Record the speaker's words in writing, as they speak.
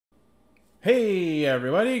Hey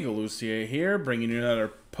everybody, Galucia here, bringing you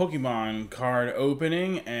another Pokemon card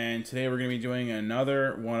opening, and today we're going to be doing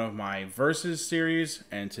another one of my Versus series,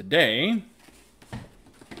 and today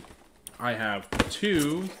I have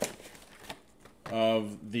two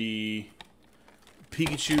of the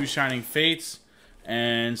Pikachu Shining Fates,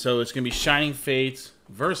 and so it's going to be Shining Fates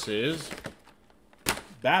versus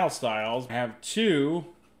Battle Styles. I have two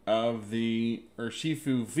of the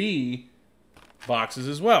Urshifu V boxes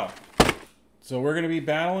as well. So we're going to be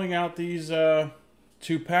battling out these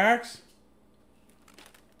two packs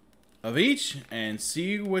of each and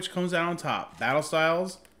see which comes out on top. Battle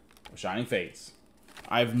Styles or Shining Fates.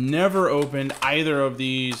 I've never opened either of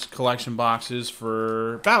these collection boxes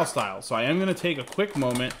for Battle Styles, so I am going to take a quick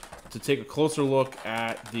moment to take a closer look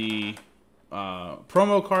at the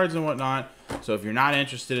promo cards and whatnot. So if you're not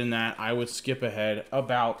interested in that, I would skip ahead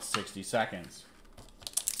about 60 seconds.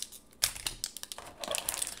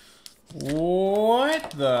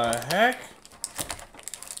 What the heck?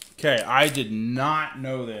 Okay, I did not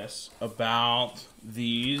know this about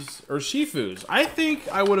these Urshifus. I think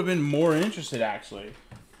I would have been more interested, actually,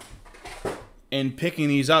 in picking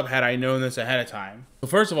these up had I known this ahead of time. So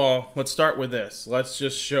first of all, let's start with this. Let's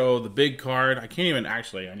just show the big card. I can't even,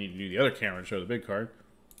 actually, I need to do the other camera to show the big card.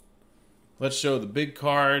 Let's show the big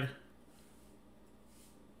card,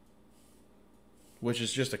 which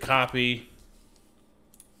is just a copy,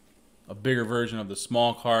 a bigger version of the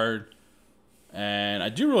small card, and I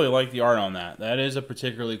do really like the art on that. That is a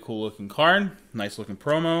particularly cool looking card, nice looking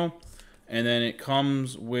promo, and then it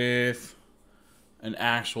comes with an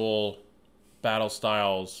actual Battle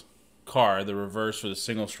Styles card, the reverse for the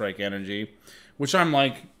single strike energy, which I'm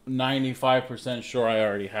like 95% sure I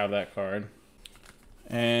already have that card.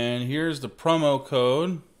 And here's the promo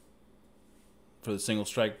code for the single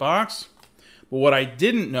strike box. But what I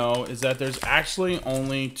didn't know is that there's actually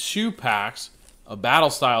only 2 packs of Battle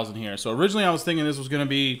Styles in here. So originally I was thinking this was going to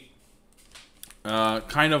be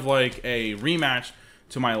kind of like a rematch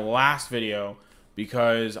to my last video,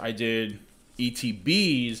 because I did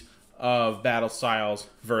ETBs of Battle Styles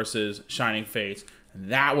versus Shining Fates.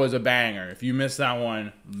 That was a banger. If you missed that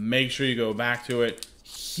one, make sure you go back to it.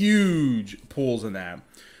 Huge pulls in that.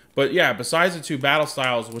 But yeah, besides the 2 Battle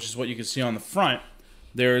Styles, which is what you can see on the front,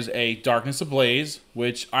 there's a Darkness Ablaze,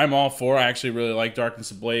 which I'm all for. I actually really like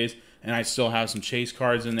Darkness Ablaze, and I still have some chase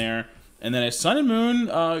cards in there. And then a Sun and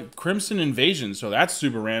Moon Crimson Invasion. So that's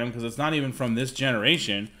super random because it's not even from this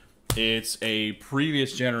generation. It's a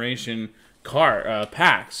previous generation card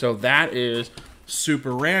pack. So that is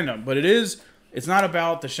super random. But it's not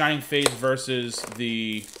about the Shining Fates versus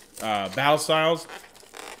the Battle Styles.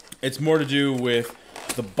 It's more to do with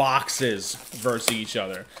the boxes versus each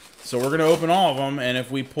other. So we're going to open all of them, and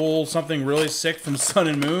if we pull something really sick from Sun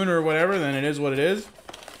and Moon or whatever, then it is what it is.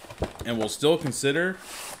 And we'll still consider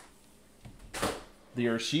the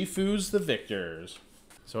Urshifus the victors.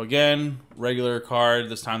 So again, regular card,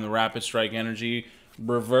 this time the Rapid Strike Energy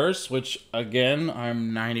reverse, which again,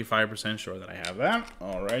 I'm 95% sure that I have that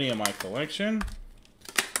already in my collection.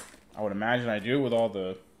 I would imagine I do with all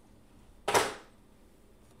the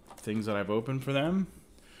things that I've opened for them.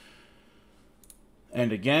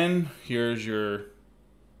 And again, here's your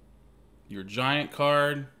giant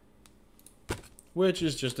card, which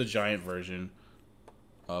is just a giant version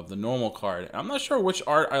of the normal card. I'm not sure which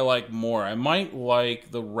art I like more. I might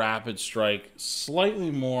like the Rapid Strike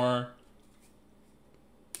slightly more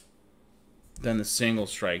than the single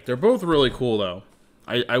strike. They're both really cool, though.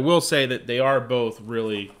 I will say that they are both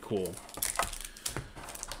really cool.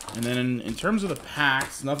 And then in terms of the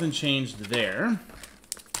packs, nothing changed there.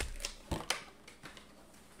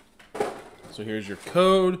 So here's your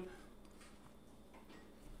code.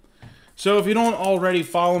 So if you don't already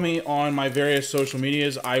follow me on my various social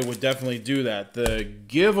medias, I would definitely do that. The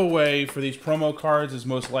giveaway for these promo cards is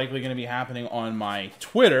most likely going to be happening on my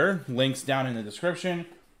Twitter. Links down in the description.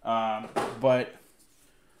 But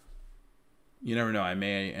you never know. I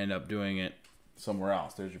may end up doing it somewhere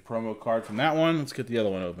else. There's your promo card from that one. Let's get the other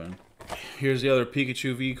one open. Here's the other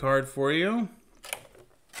Pikachu V card for you.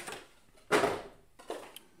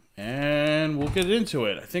 And we'll get into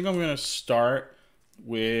it. I think I'm going to start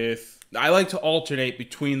with... I like to alternate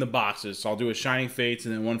between the boxes. So I'll do a Shining Fates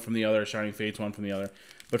and then one from the other, Shining Fates, one from the other.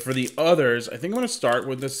 But for the others, I think I'm going to start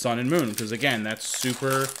with the Sun and Moon, because again, that's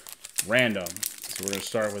super random. So we're going to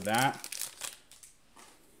start with that.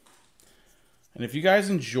 And if you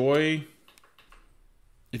guys enjoy...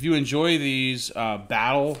 If you enjoy these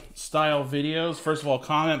battle style videos, first of all,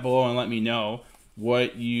 comment below and let me know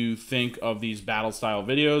what you think of these battle style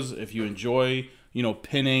videos. If you enjoy,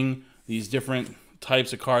 pinning these different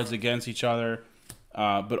types of cards against each other,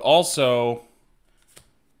 But also,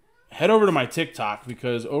 head over to my TikTok,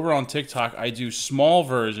 because over on TikTok, I do small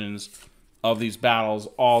versions of these battles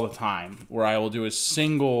all the time, where I will do a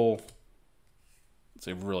single... It's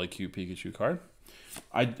a really cute Pikachu card.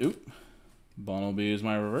 𝗠𝗲𝗱𝗶 is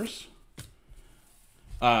my reverse.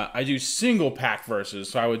 I do single pack versus,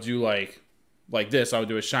 so I would do like this. I would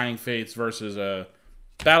do a Shining Fates versus a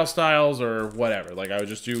Battle Styles or whatever. Like I would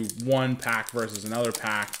just do one pack versus another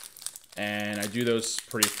pack, and I do those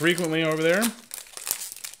pretty frequently over there.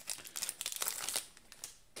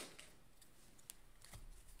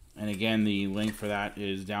 And again, the link for that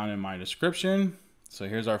is down in my description. So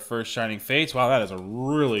here's our first Shining Fates. Wow, that is a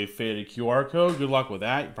really faded QR code. Good luck with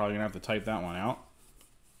that. You're probably gonna have to type that one out.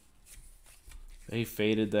 They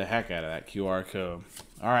faded the heck out of that QR code.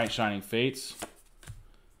 All right, Shining Fates.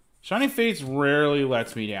 Shining Fates rarely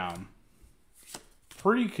lets me down.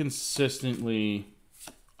 Pretty consistently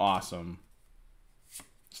awesome.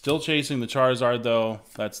 Still chasing the Charizard, though.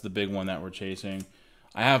 That's the big one that we're chasing.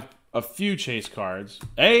 I have a few chase cards.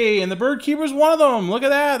 Hey, and the Bird Keeper's one of them. Look at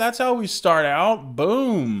that. That's how we start out.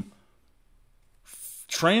 Boom.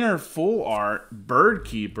 Trainer full art, Bird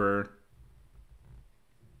Keeper.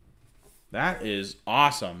 That is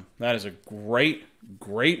awesome. That is a great,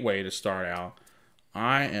 great way to start out.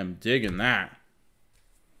 I am digging that.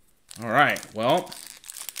 All right, well,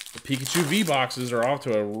 the Pikachu V boxes are off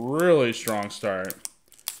to a really strong start.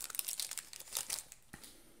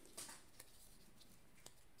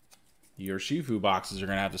 The Urshifu boxes are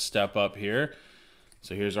going to have to step up here.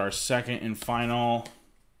 So here's our second and final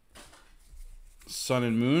Sun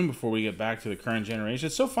and Moon before we get back to the current generation.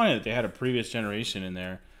 It's so funny that they had a previous generation in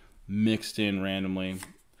there mixed in randomly.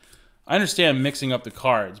 I understand mixing up the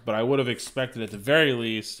cards, but I would have expected at the very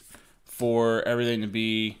least for everything to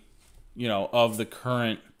be, you know, of the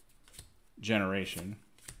current generation.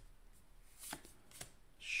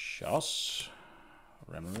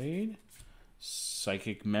 𝗟𝗶𝗶𝗹.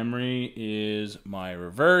 Psychic Memory is my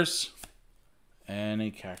reverse. And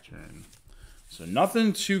a Cacturne. So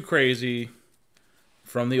nothing too crazy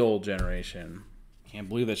from the old generation. Can't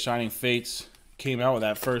believe that Shining Fates came out with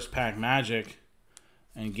that first pack magic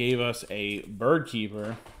and gave us a Bird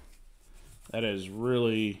Keeper. That is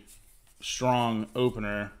really strong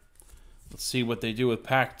opener. Let's see what they do with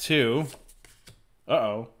pack 2.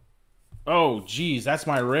 Uh-oh. Oh, geez, that's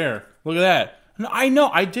my rare. Look at that. I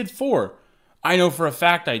know, I did 4. I know for a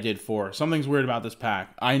fact I did 4. Something's weird about this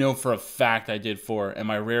pack. I know for a fact I did 4, and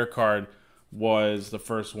my rare card was the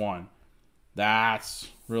first one. That's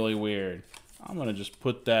really weird. I'm going to just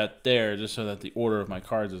put that there just so that the order of my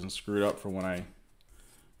cards isn't screwed up for when I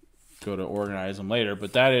go to organize them later.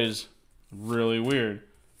 But that is really weird.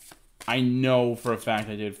 I know for a fact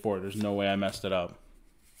I did 4. There's no way I messed it up.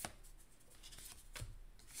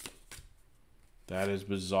 That is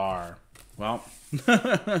bizarre. Well,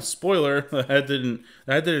 spoiler, that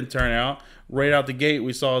didn't turn out. Right out the gate,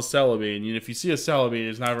 we saw a 𝗟𝗶𝗶. And if you see a 𝗟𝗶𝗶,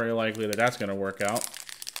 it's not very likely that that's going to work out.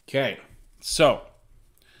 Okay, so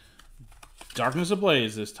Darkness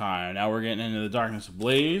Ablaze this time. Now we're getting into the Darkness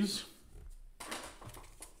Ablaze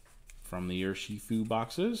from the Urshifu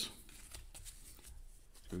boxes.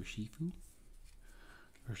 Urshifu?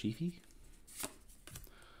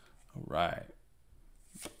 All right.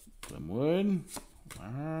 Glimwood.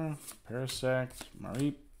 Parasect,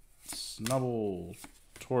 Mareep, Snubbull,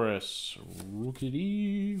 Taurus,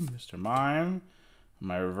 Rookity, Mr. Mime.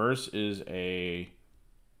 My reverse is a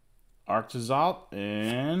Arctozalt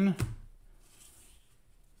and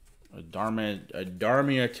a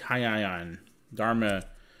Darmanitan.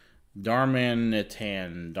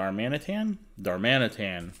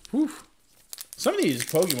 Whew. Some of these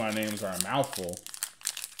Pokemon names are a mouthful.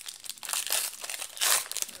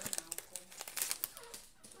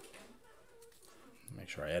 Make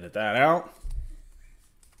sure I edit that out.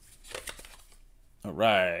 All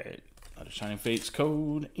right. Got a Shining Fates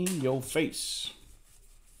code in your face.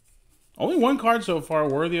 Only one card so far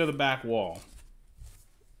worthy of the back wall.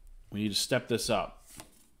 We need to step this up.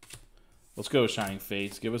 Let's go, Shining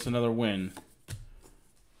Fates. Give us another win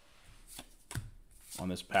on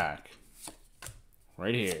this pack.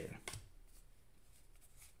 Right here.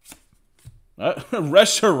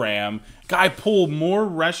 Reshiram. Guy pulled more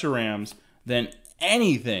Reshirams than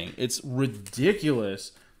anything. It's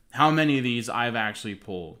ridiculous how many of these I've actually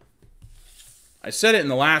pulled. I said it in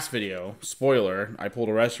the last video. Spoiler, I pulled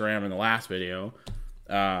a Reshiram in the last video.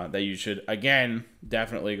 That you should, again,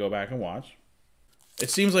 definitely go back and watch. It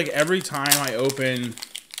seems like every time I open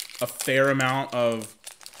a fair amount of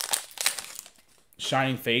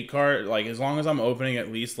Shining Fate card, like as long as I'm opening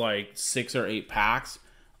at least like 6 or 8 packs,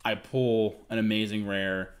 I pull an amazing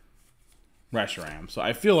rare Reshiram. So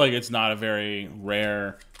I feel like it's not a very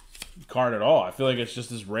rare card at all. I feel like it's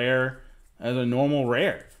just as rare as a normal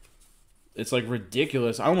rare. It's like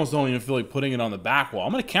ridiculous. I almost don't even feel like putting it on the back wall.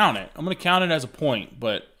 I'm going to count it. I'm going to count it as a point,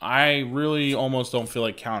 but I really almost don't feel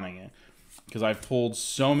like counting it because I've pulled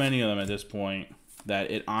so many of them at this point that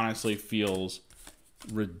it honestly feels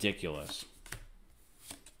ridiculous.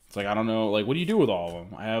 It's like, I don't know, like, what do you do with all of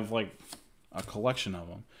them? I have, like, a collection of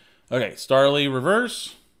them. Okay, Starly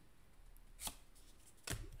reverse.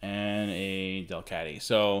 And a Delcatty.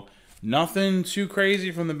 So, nothing too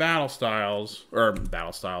crazy from the Battle Styles,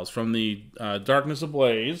 from the Darkness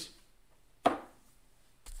Ablaze.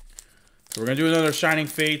 So we're going to do another Shining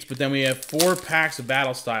Fates, but then we have 4 packs of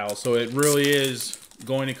Battle Styles. So it really is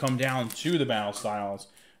going to come down to the Battle Styles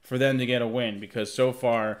for them to get a win. Because so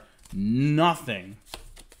far, nothing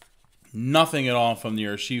at all from the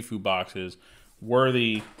Urshifu boxes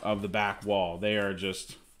worthy of the back wall. They are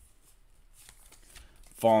just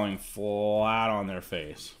falling flat on their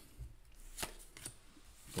face.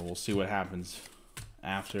 But we'll see what happens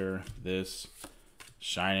after this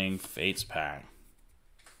Shining Fates pack.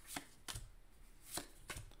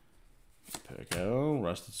 Pikachu,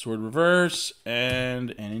 Rusted Sword reverse,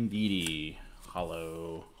 and an Indeedee.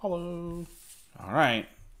 Hollow. Hollow. Alright,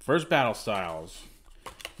 first Battle Styles.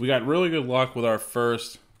 We got really good luck with our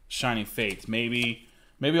first Shining Fates. Maybe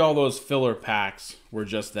all those filler packs were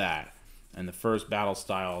just that. And the first Battle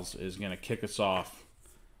Styles is going to kick us off.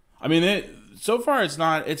 I mean, so far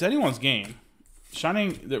it's anyone's game.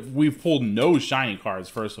 We've pulled no shiny cards,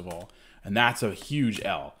 first of all. And that's a huge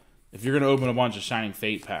L. If you're going to open a bunch of Shining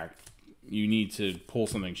Fate pack, you need to pull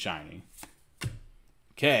something shiny.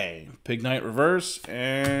 Okay, Pig Knight reverse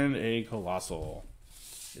and a Colossal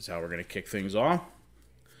is how we're going to kick things off.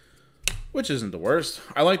 Which isn't the worst.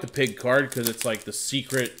 I like the pig card because it's like the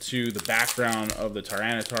secret to the background of the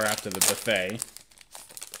Tyranitar after the buffet.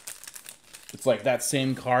 It's like that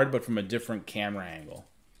same card, but from a different camera angle.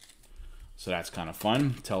 So that's kind of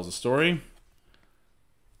fun. Tells a story.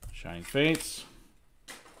 Shining Fates.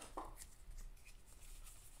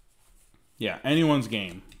 Yeah, anyone's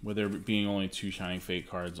game, with there being only 2 Shining Fate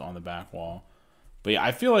cards on the back wall. But yeah,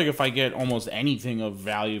 I feel like if I get almost anything of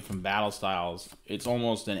value from Battle Styles, it's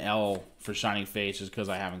almost an L for Shining Fates just because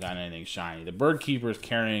I haven't gotten anything shiny. The Bird Keeper is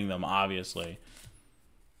carrying them, obviously.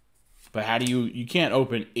 But how do you can't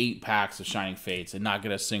open 8 packs of Shining Fates and not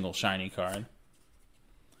get a single shiny card.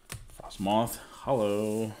 Frostmoth,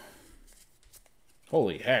 hello.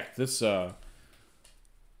 Holy heck, this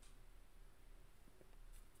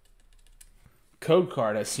code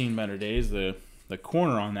card has seen better days. The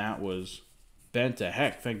corner on that was bent to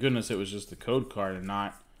heck. Thank goodness it was just the code card and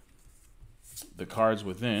not the cards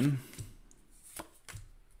within.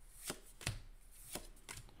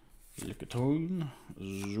 Lickitung,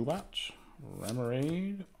 Zubat,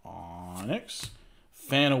 Remoraid, Onyx,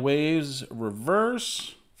 Fan of Waves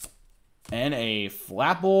reverse, and a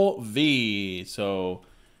Flapple V. So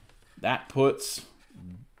that puts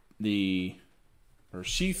the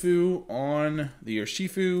Urshifu on the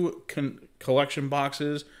Urshifu collection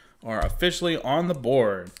boxes are officially on the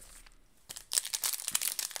board.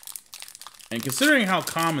 And considering how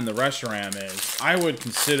common the Reshiram is, I would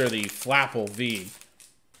consider the Flapple V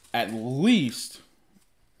at least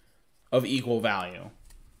of equal value.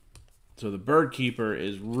 So the Bird Keeper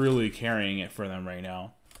is really carrying it for them right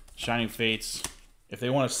now. Shining Fates, if they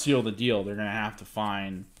want to seal the deal, they're going to have to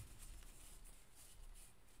find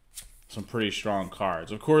some pretty strong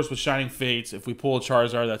cards. Of course, with Shining Fates, if we pull a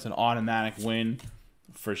Charizard, that's an automatic win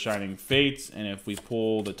for Shining Fates. And if we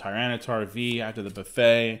pull the Tyranitar V after the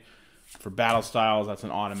buffet for Battle Styles, that's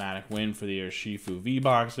an automatic win for the Urshifu V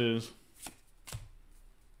boxes.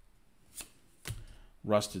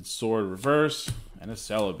 Rusted Sword reverse and a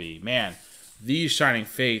Celebi. Man, these Shining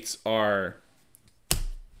Fates are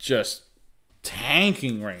just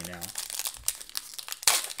tanking right now.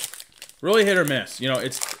 Really hit or miss. You know,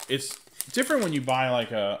 it's different when you buy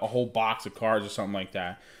like a whole box of cards or something like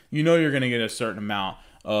that. You know you're going to get a certain amount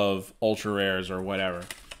of ultra rares or whatever.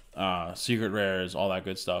 Secret rares, all that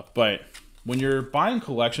good stuff. But when you're buying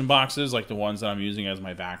collection boxes, like the ones that I'm using as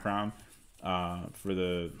my background for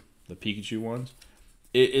the Pikachu ones,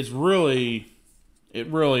 it really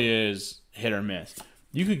is hit or miss.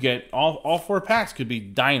 You could get all 4 packs could be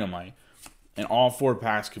dynamite, and all 4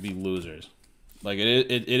 packs could be losers. Like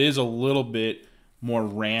it is a little bit more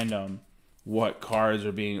random what cards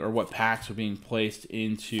are being or what packs are being placed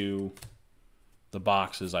into the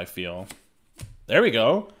boxes. I feel. There we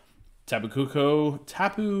go. Tapu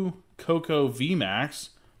Koko V Max.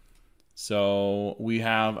 So we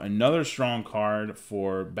have another strong card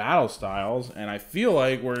for Battle Styles, and I feel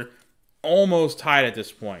like we're almost tied at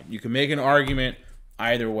this point. You can make an argument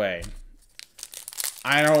either way.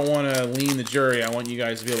 I don't want to lean the jury. I want you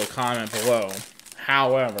guys to be able to comment below.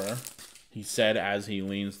 However, he said as he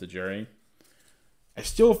leans the jury, I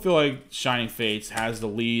still feel like Shining Fates has the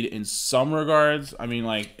lead in some regards. I mean,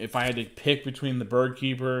 like, if I had to pick between the Bird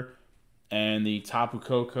Keeper and the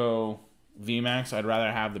𝗬𝗂𝗀𝗀𝗀 VMAX, I'd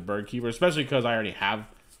rather have the Bird Keeper, especially because I already have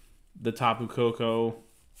the 𝗬𝗂𝗀𝗀𝗀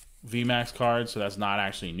VMAX card, so that's not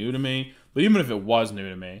actually new to me. But even if it was new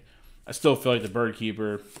to me, I still feel like the Bird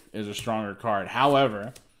Keeper is a stronger card.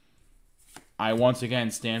 However, I once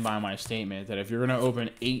again stand by my statement that if you're going to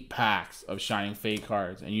open 8 packs of Shining Fate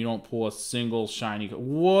cards and you don't pull a single shiny...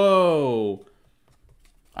 Whoa!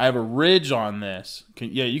 I have a ridge on this.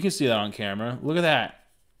 Yeah, you can see that on camera. Look at that.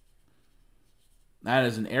 That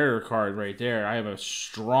is an error card right there. I have a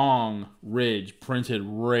strong ridge printed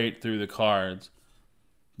right through the cards.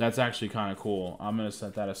 That's actually kind of cool. I'm going to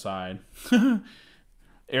set that aside.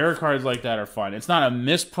 Error cards like that are fun. It's not a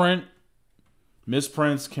misprint.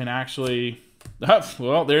 Misprints can actually...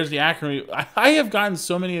 Well, there's the Alchemy. I have gotten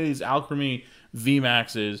so many of these Alchemy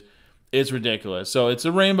VMAXs. It's ridiculous. So it's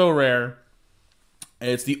a rainbow rare.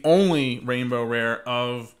 It's the only rainbow rare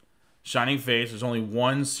of Shining Fates. There's only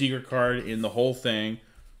one secret card in the whole thing.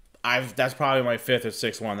 That's probably my 5th or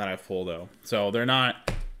 6th one that I've pulled though. So they're not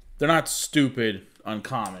stupid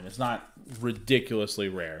uncommon. It's not ridiculously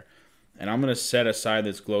rare. And I'm gonna set aside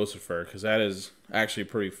this 𝗤𝗂𝗱𝗶𝗹 because that is actually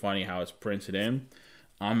pretty funny how it's printed in.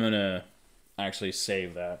 I'm gonna actually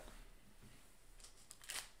save that.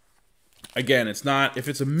 Again, it's not, if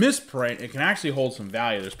it's a misprint, it can actually hold some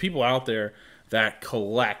value. There's people out there that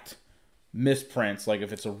collect misprints, like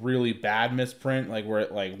if it's a really bad misprint, like where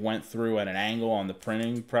it like went through at an angle on the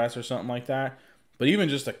printing press or something like that. But even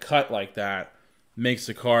just a cut like that makes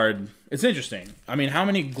the card, it's interesting. I mean, how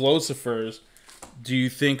many 𝗤𝗂𝗱𝗶𝗹s do you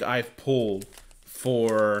think I've pulled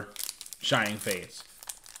for Shining Fates?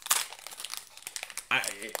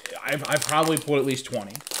 I've probably pulled at least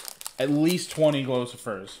 20. At least 20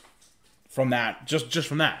 𝗤𝗂𝗱𝗶𝗹s from that, just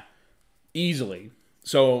from that. Easily.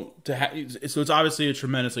 So it's obviously a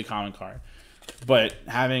tremendously common card. But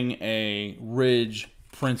having a ridge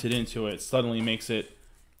printed into it suddenly makes it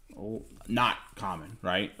not common,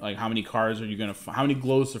 right? Like how many cards are you gonna how many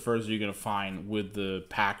𝗤𝗂𝗱𝗶𝗹s are you gonna find with the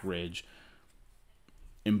pack ridge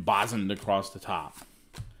embossed across the top?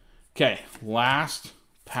 Okay, last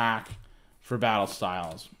pack for Battle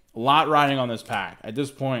Styles. A lot riding on this pack. At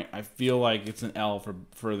this point, I feel like it's an L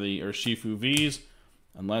for the Urshifu Vs,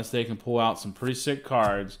 unless they can pull out some pretty sick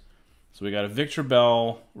cards. So we got a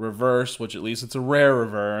𝗤𝗂𝗱𝗏 reverse, which at least it's a rare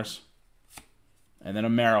reverse, and then a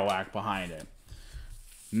Marowak behind it.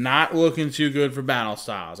 Not looking too good for Battle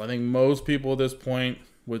Styles. I think most people at this point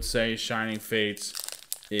would say Shining Fates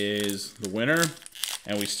is the winner.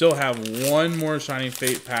 And we still have one more Shining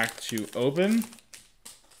Fate pack to open.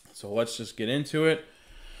 So let's just get into it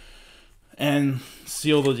and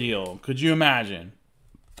seal the deal. Could you imagine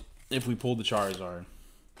if we pulled the Charizard?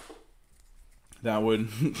 That would...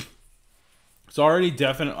 It's already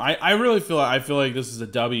definite. I really feel like this is a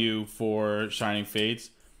W for Shining Fates.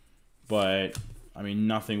 But, I mean,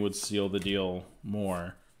 nothing would seal the deal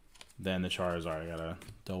more than the Charizard. I got a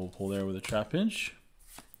double pull there with a Trap Pinch.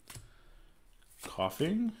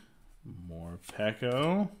 Coughing. More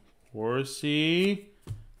Peko. 𝗤𝗂𝗱𝗏.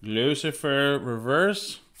 𝗤𝗂𝗱𝗏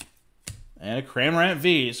reverse. And a Cramorant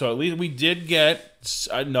V. So at least we did get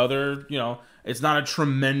another, you know, it's not a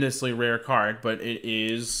tremendously rare card, but it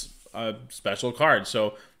is a special card.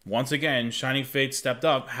 So once again, Shining Fate stepped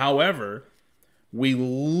up. However, we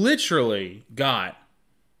literally got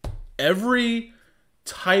every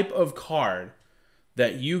type of card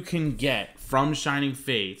that you can get from Shining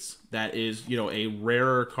Fates that is, you know, a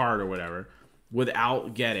rarer card or whatever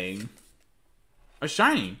without getting a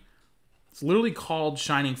shiny. It's literally called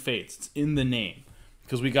Shining Fates. It's in the name.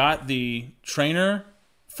 Because we got the Trainer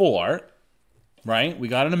Full Art, right? We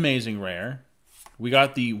got an Amazing Rare. We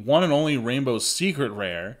got the one and only Rainbow Secret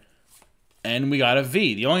Rare. And we got a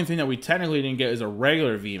V. The only thing that we technically didn't get is a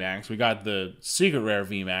regular VMAX. We got the Secret Rare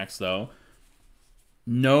VMAX, though.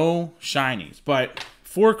 No shinies. But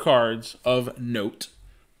 4 cards of note,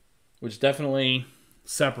 which definitely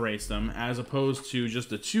separates them, as opposed to just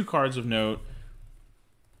the 2 cards of note.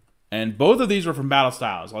 And both of these were from Battle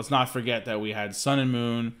Styles. Let's not forget that we had Sun and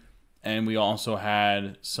Moon, and we also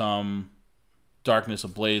had some Darkness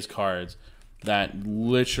Ablaze cards that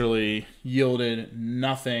literally yielded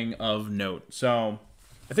nothing of note. So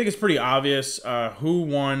I think it's pretty obvious who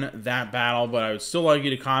won that battle, but I would still like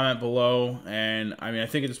you to comment below. And I mean, I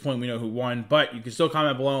think at this point we know who won, but you can still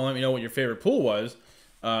comment below and let me know what your favorite pull was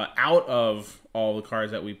out of all the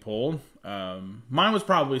cards that we pulled. Mine was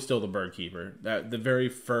probably still the Bird Keeper. The very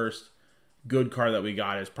first good card that we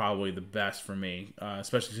got is probably the best for me,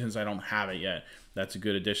 especially since I don't have it yet. That's a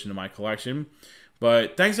good addition to my collection.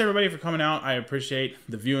 But thanks everybody for coming out. I appreciate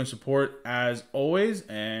the view and support as always,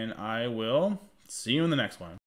 and I will see you in the next one.